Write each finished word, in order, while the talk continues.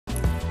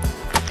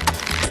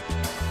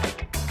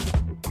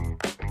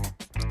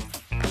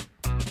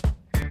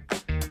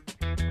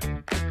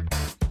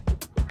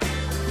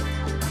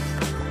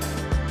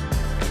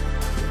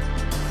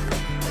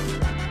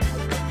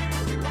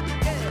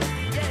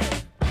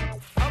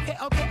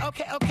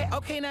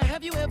Okay, now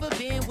have you ever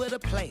been with a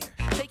player?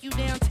 Take you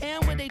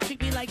downtown where they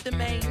treat me like the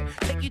mayor.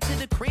 Take you to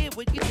the crib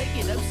where you take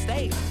it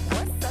upstairs.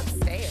 What's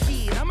upstairs?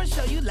 Shit, I'ma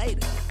show you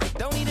later.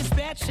 Don't need a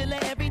spatula,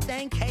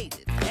 everything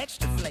catered.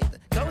 Extra flavor.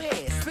 Go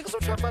ahead, sprinkle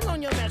some truffle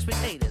on your mashed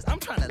potatoes. I'm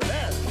tryna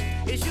love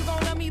you. Is you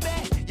gon' love me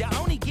back? You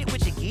only get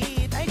what you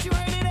give. Ain't you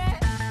heard of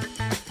that?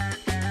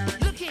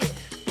 Look here,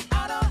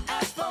 I don't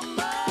ask for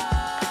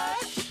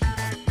much.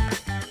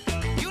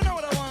 You know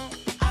what I want.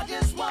 I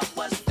just want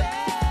what's fair.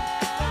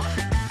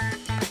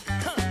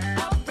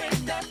 I'll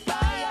bring that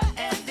fire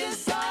and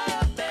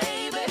desire,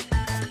 baby.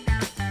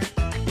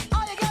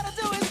 All you gotta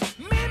do is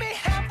meet me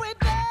halfway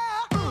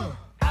there.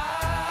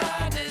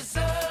 I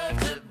deserve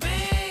to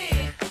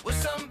be with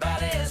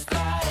somebody as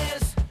fly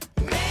as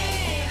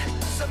me.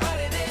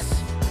 Somebody this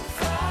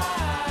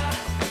fly.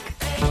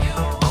 And you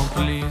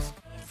Please.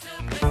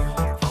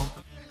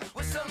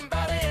 with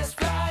somebody as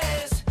fly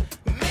as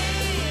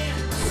me.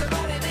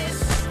 Somebody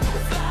this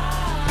fly.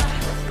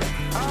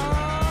 Oh,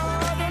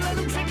 don't let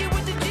them trick you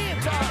with the jib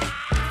talk.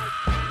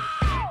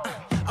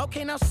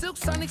 Okay, now Silk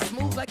Sonic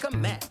smooth like a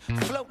mat.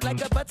 Float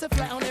like a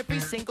butterfly on every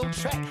single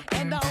track.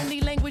 And the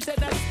only language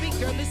that I speak,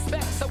 girl, is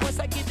back. So once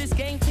I give this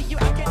game to you,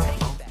 I can't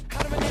take it back.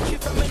 How to relate you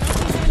from an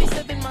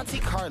 1977 Monte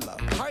Carlo.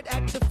 Hard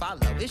act to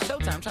follow. It's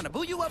showtime, trying to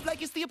boo you up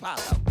like it's the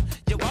Apollo.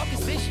 Your walk is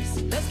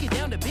vicious. Let's get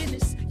down to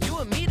business. You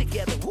and me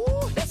together.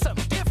 Woo, that's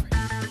something different.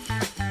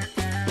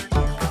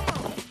 Come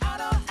on, I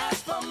don't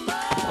ask for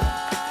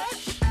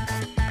much.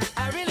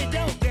 I really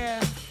don't, girl.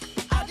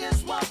 I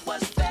just want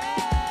what's fair.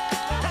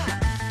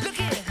 Look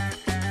here,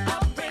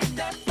 I'll bring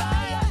that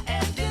fire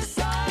and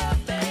desire,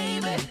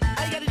 baby.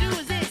 All you gotta do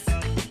is this.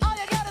 All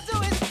you gotta do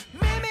is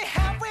meet me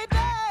halfway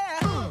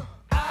there.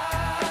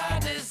 I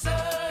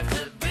deserve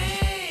to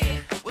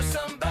be with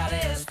somebody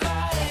as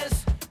fly as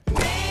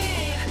me.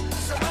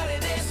 Somebody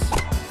this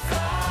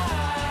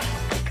fly.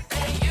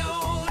 And you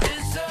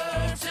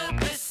deserve to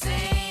be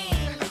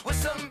seen with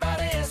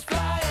somebody as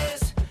fly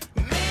as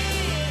me.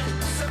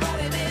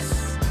 Somebody this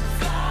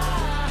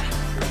fly.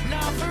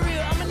 Nah, for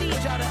real, I'ma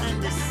need y'all to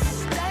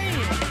understand.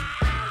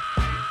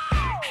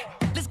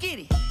 Let's get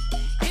it.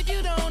 If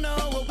you don't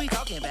know what we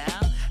talking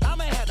about,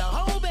 I'ma have the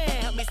whole band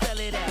help me spell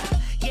it out.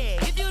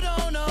 Yeah, if you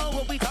don't know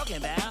what we talking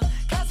about,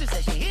 concert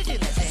session, here's your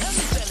lesson, help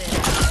me spell it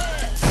out.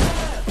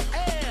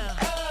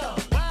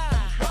 F-L-Y.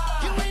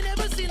 You ain't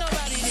never seen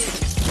nobody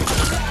this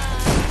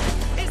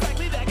fly. It's like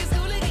we back in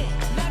school again.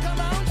 Now come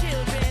on,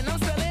 children, I'm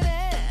spelling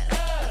it.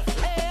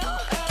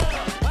 F-L-Y.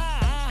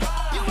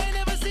 You ain't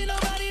never seen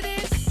nobody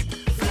this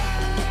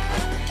fly.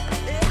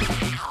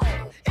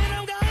 And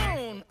I'm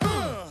gone.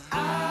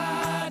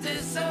 I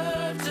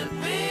deserve to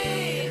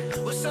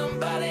be with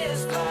somebody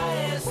as fly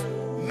as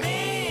me.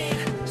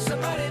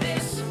 Somebody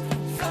this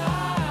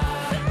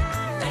fly.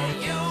 And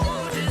you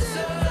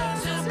deserve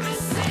to be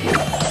seen.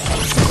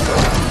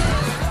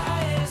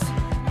 Fly as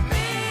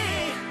me.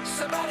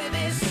 Somebody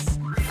this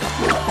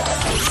fly.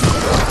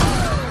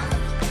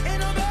 And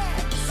I'm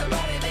back.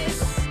 Somebody this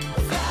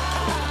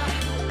fly.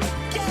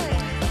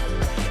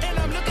 Yeah. And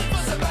I'm looking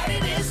for somebody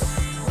this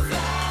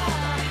fly.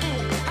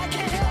 I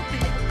can't help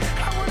it.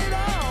 I want it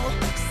all.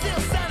 Still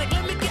Sonic,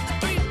 let me get the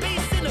 3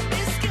 beats in a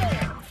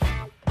biscuit.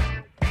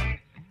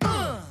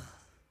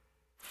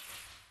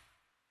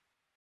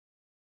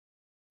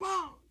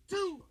 1,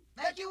 2,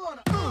 like you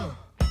wanna.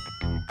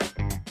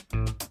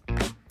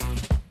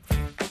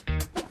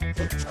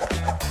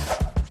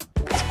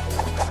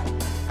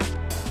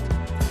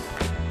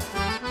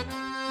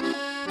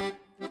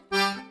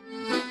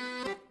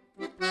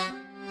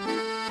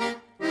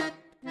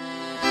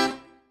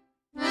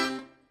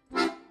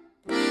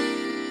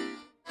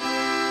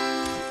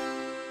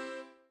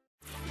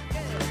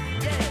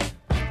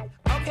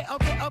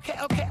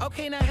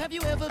 Okay, now have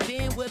you ever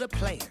been with a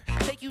player?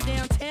 Take you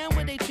downtown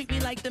where they treat me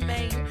like the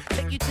mayor.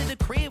 Take you to the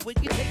crib where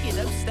you take it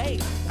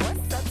upstairs.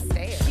 What's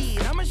upstairs?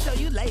 Shit, I'ma show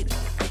you later.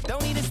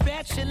 Don't need a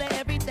spatula,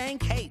 everything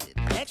catered.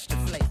 Extra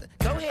flavor.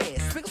 Go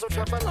ahead, sprinkle some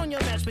truffle on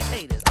your mashed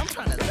potatoes. I'm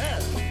tryna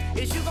love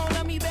you. Is you gon'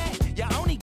 love me back? You only